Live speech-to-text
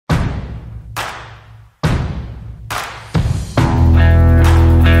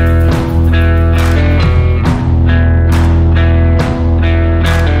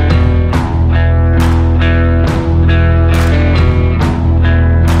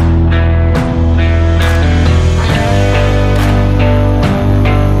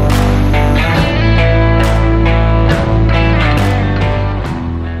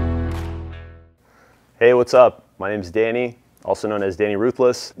what's up? My name's Danny, also known as Danny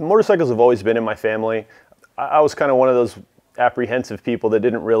Ruthless. Motorcycles have always been in my family. I was kind of one of those apprehensive people that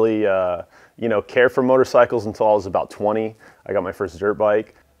didn't really care for motorcycles until I was about 20. I got my first dirt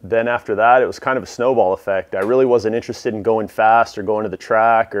bike. Then after that, it was kind of a snowball effect. I really wasn't interested in going fast or going to the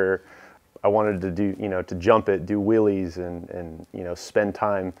track, or I wanted to do, to jump it, do wheelies and spend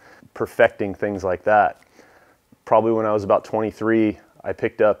time perfecting things like that. Probably when I was about 23, I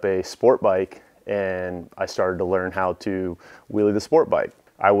picked up a sport bike and I started to learn how to wheelie the sport bike.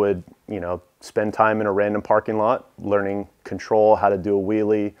 I would, spend time in a random parking lot, learning control, how to do a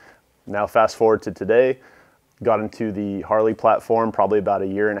wheelie. Now fast forward to today, got into the Harley platform probably about a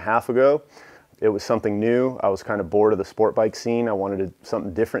year and a half ago. It was something new. I was kind of bored of the sport bike scene. I wanted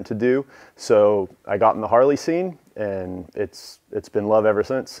something different to do. So I got in the Harley scene and it's been love ever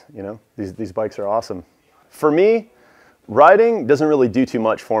since. These bikes are awesome. For me, riding doesn't really do too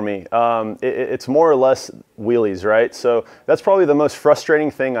much for me. It's more or less wheelies, right? So that's probably the most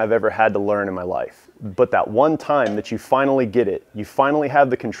frustrating thing I've ever had to learn in my life. But that one time that you finally get it, you finally have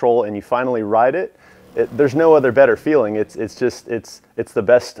the control and you finally ride it, there's no other better feeling. It's the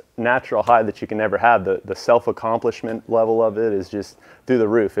best natural high that you can ever have. The self-accomplishment level of it is just through the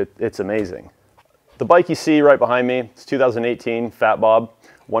roof. It's amazing. The bike you see right behind me, it's 2018 Fat Bob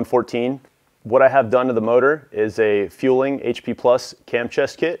 114. What I have done to the motor is a Feuling HP Plus cam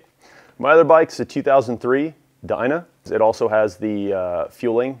chest kit. My other bike's a 2003 Dyna. It also has the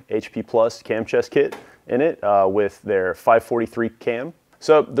Feuling HP Plus cam chest kit in it with their 543 cam.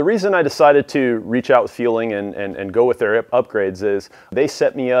 So the reason I decided to reach out with Feuling and go with their upgrades is they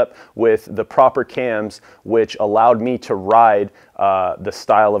set me up with the proper cams, which allowed me to ride the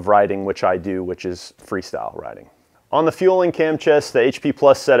style of riding which I do, which is freestyle riding. On the Feuling cam chest, the HP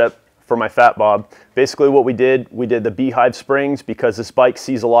Plus setup for my Fat Bob, basically what we did the beehive springs because this bike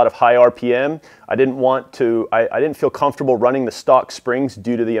sees a lot of high RPM. I didn't feel comfortable running the stock springs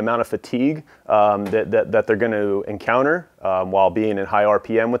due to the amount of fatigue that they're going to encounter while being in high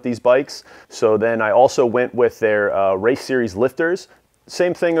RPM with these bikes. So then I also went with their race series lifters.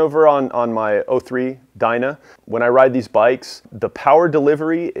 Same thing over on my 03 Dyna. When I ride these bikes, the power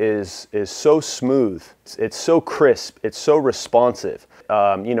delivery is so smooth. It's so crisp. It's so responsive.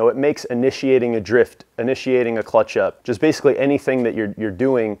 It makes initiating a drift, initiating a clutch up, just basically anything that you're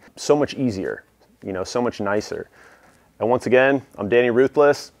doing so much easier, so much nicer. And once again, I'm Danny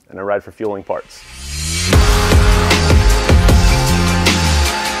Ruthless, and I ride for Feuling Parts.